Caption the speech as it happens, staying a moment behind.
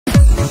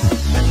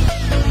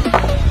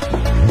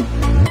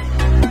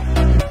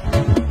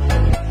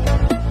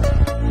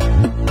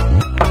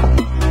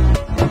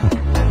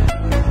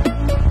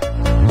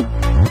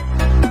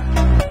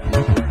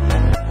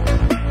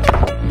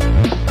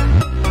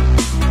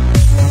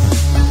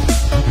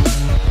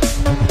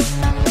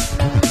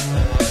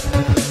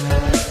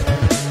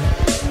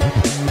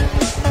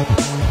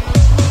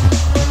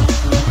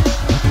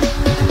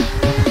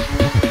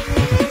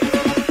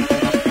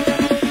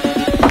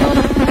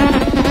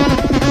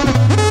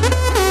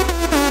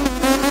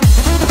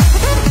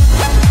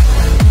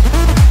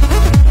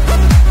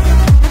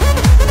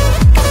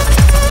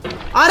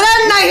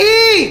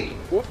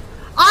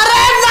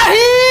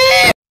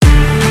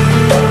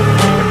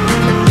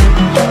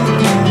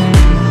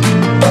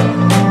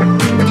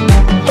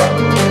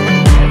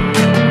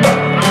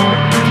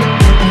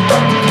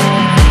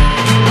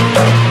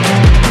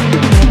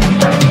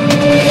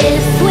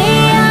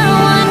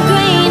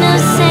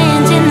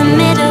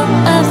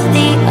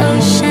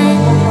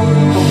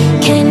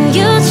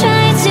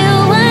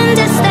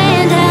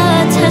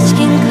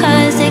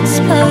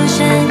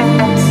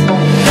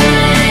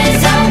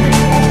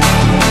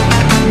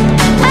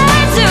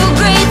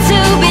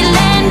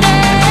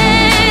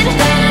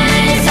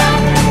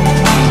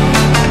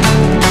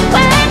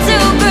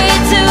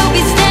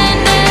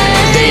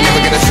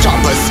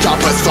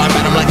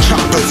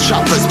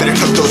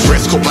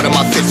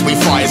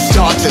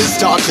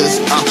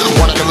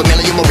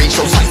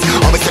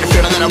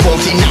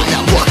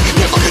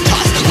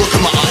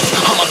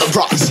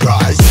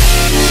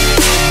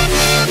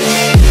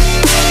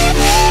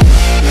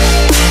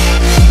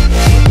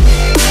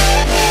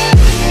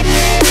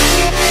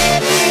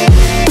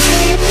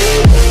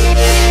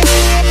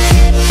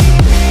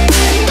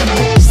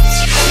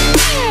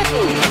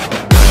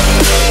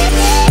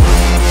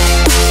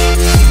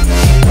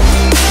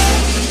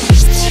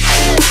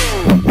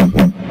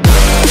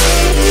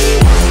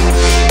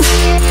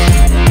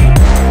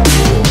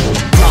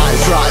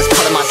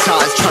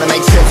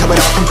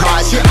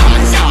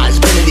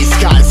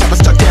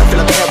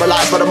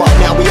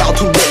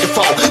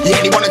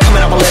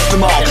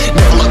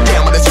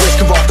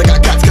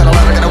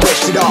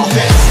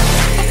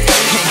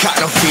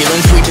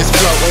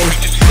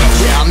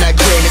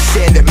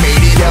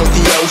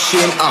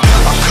motion. A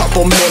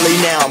couple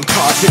milli now, I'm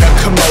causing a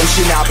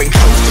commotion. I've been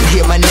coasting,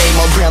 hear my name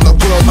around the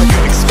world like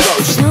an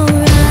explosion. So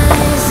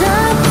rise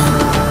up,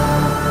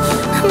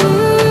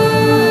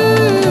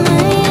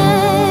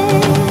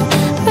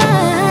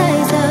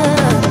 rise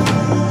up.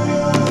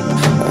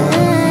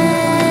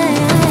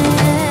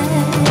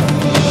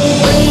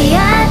 We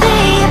are the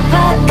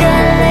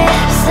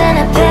apocalypse, and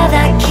a pair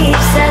that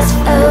keeps us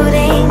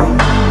floating.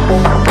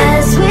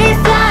 As we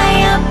fly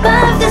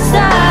above the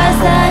stars,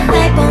 the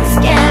light won't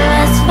scare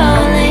us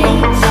falling.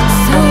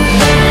 So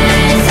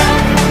rise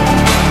up,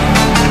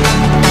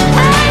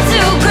 I'm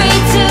too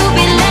great to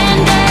be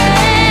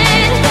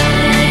landed.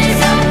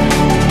 Rise up,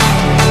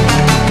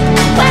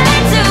 way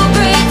too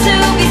great to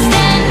be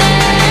standing.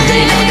 They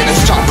ain't never gonna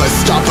stop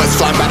us,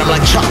 fly by them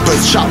like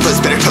choppers.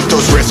 Better tuck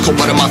those wrists, cold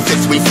one of my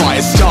fists, we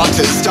fire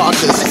starters.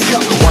 Let's go,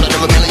 one out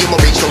of a million will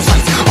reach those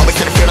heights. Always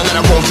had a feeling that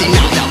I won't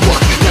deny that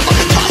work, never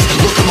can toss.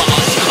 Look at my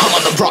eyes, I'm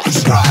on the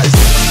rocks, rise.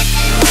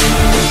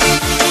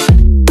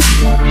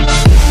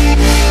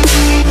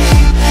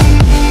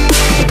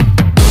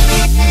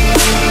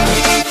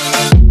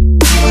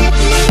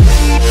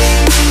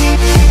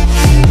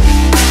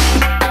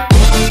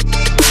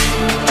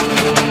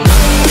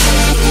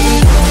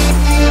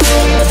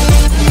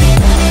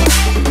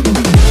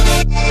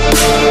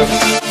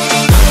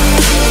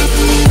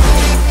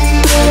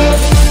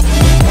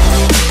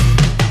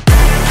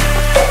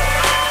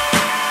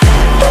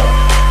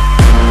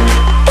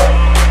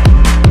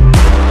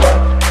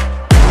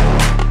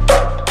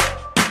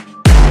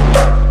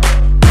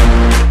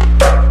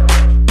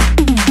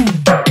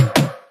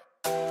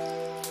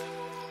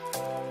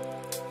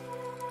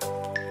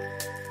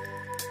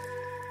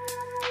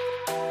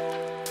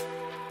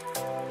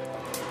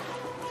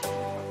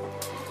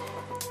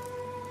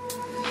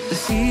 The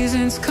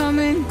seasons come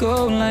and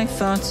go like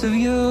thoughts of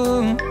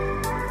you.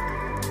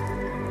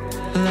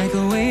 Like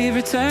a wave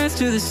returns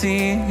to the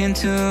sea,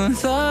 into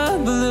the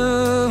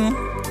blue.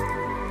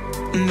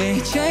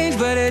 They change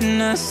but in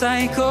a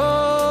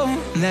cycle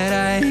that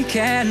I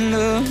can't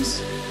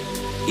lose.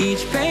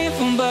 Each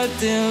painful but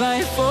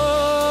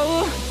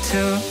delightful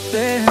to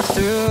live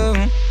through.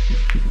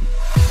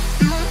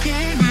 You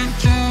came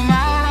into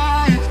my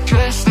life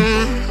just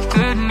like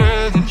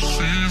another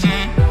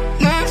season.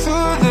 Not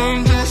for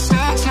them, just a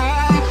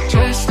time,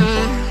 just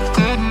like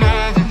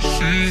another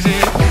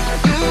season.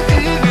 You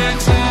came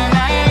into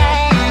my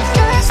life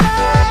just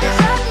like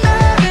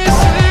another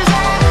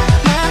season.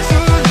 Not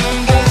for them,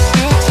 just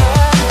a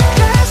time,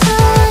 just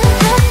like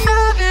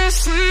another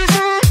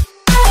season.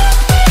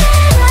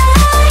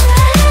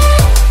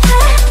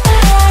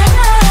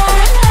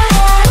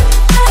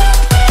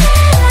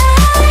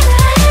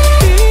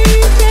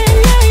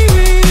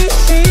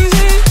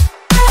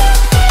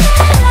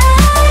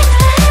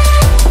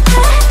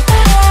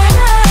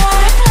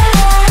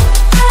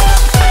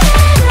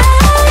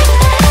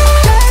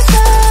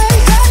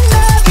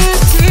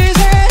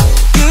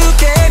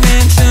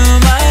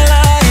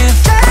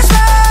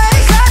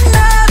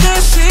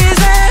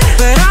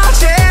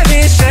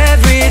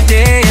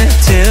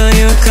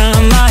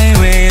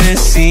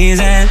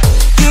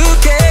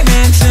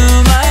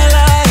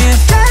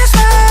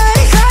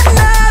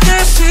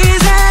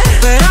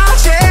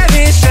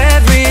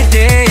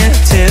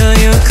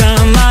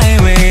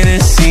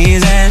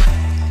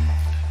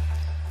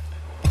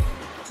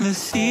 The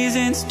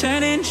seasons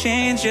turn and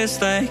change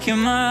just like your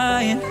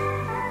mind.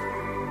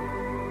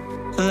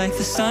 Like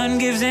the sun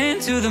gives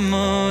into the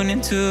moon,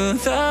 into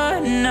the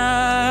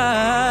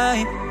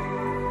night.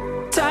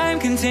 Time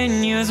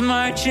continues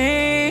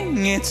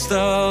marching, it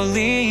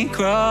slowly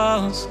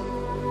crawls.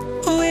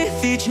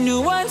 With each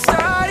new one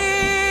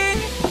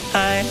starting,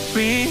 I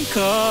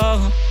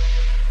recall.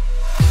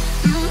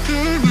 You